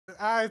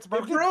Ah, it's It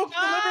broken. broke!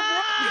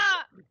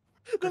 Ah!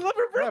 The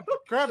lever broke!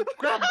 Grab!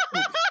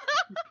 I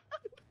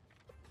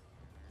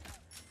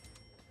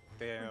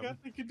Damn. forgot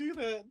they could do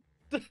that.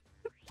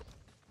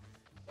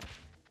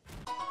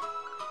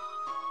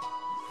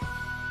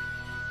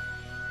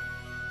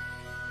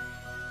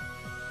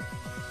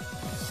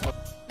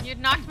 You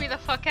knocked me the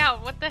fuck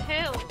out. What the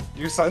hell?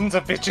 You sons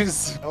of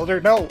bitches! Elder,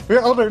 no!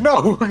 Elder,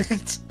 no!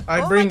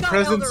 I Oh bring my God,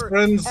 presents, Elder.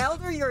 friends.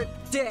 Elder, you're a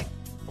dick.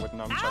 With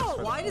nunchucks Ow! for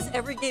the Why does phone.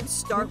 every game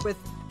start with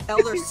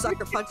Elder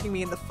sucker punching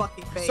me in the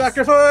fucking face?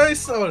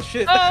 Sacrifice! Oh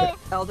shit! Oh!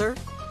 Elder,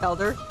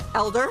 Elder,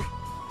 Elder.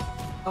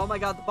 Oh my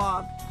God, the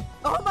bomb.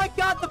 Oh my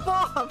God, the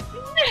bomb!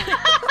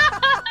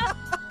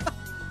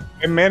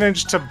 I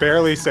managed to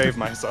barely save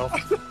myself.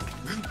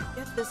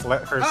 Get this.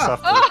 Let her Ah.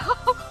 suffer.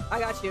 Oh! I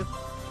got you.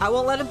 I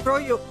won't let him throw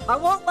you. I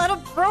won't let him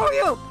throw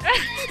you.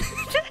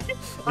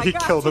 I He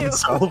got killed you.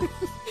 himself.